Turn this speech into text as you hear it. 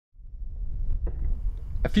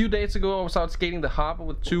A few days ago I was out skating the harbor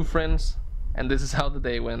with 2 friends, and this is how the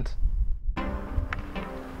day went.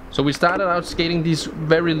 So we started out skating these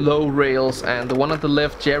very low rails, and the one on the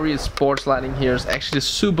left, Jerry, is sports sliding here, is actually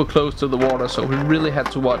super close to the water, so we really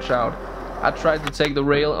had to watch out. I tried to take the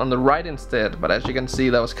rail on the right instead, but as you can see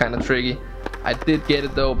that was kind of tricky. I did get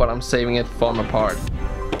it though, but I'm saving it for my part.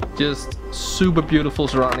 Just super beautiful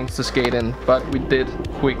surroundings to skate in, but we did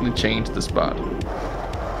quickly change the spot.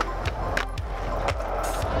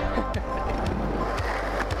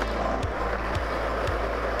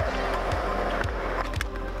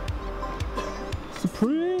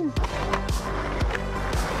 Supreme!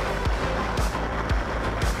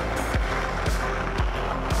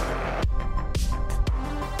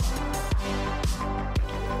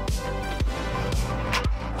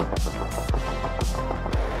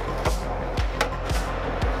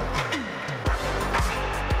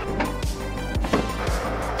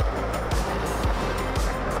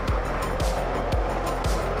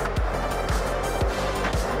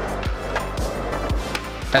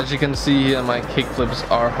 As you can see here, my kickflips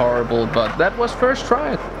are horrible, but that was first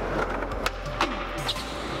try.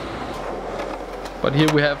 But here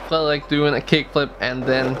we have Frederik doing a kickflip and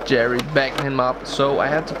then Jerry backing him up, so I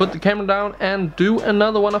had to put the camera down and do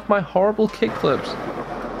another one of my horrible kickflips.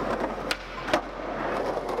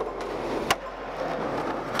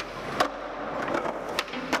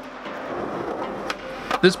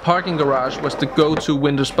 This parking garage was the go-to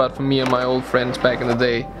winter spot for me and my old friends back in the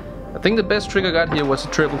day. I think the best trick I got here was a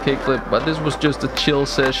triple kickflip, but this was just a chill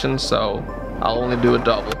session, so I'll only do a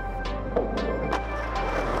double.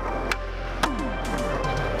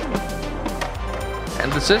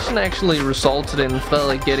 And the session actually resulted in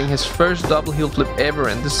Frederik getting his first double heel flip ever,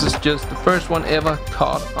 and this is just the first one ever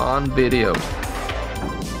caught on video.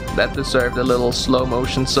 That deserved a little slow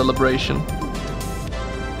motion celebration.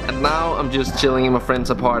 And now I'm just chilling in my friend's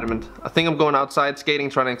apartment. I think I'm going outside skating,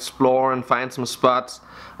 trying to explore and find some spots.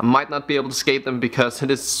 I might not be able to skate them because it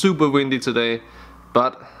is super windy today,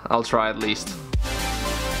 but I'll try at least.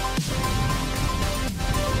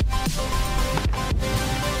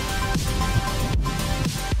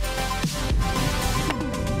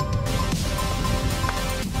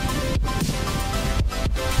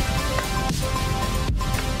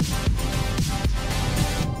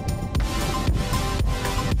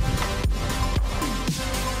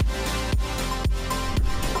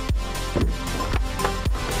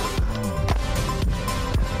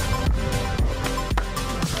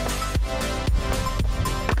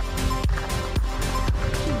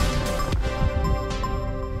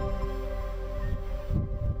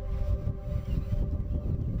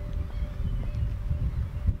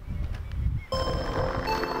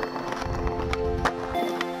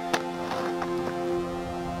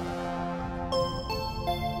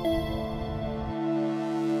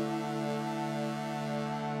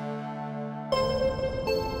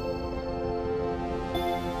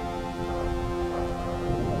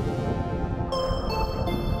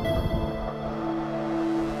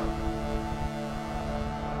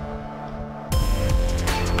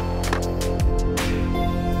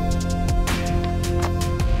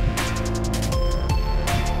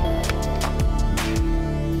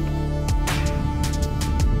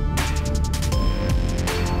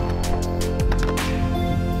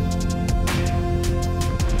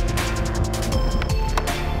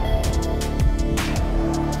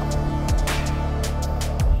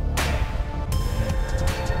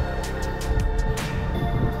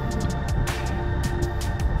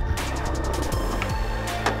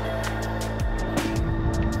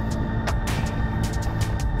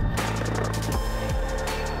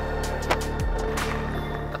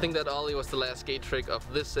 I think that ollie was the last skate trick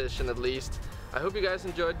of this session at least. I hope you guys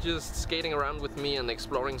enjoyed just skating around with me and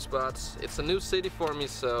exploring spots. It's a new city for me,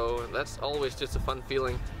 so that's always just a fun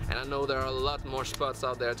feeling, and I know there are a lot more spots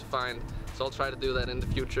out there to find, so I'll try to do that in the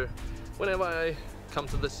future whenever I come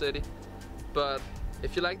to this city. But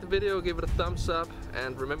if you like the video, give it a thumbs up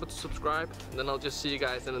and remember to subscribe, and then I'll just see you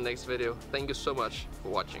guys in the next video. Thank you so much for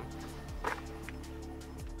watching.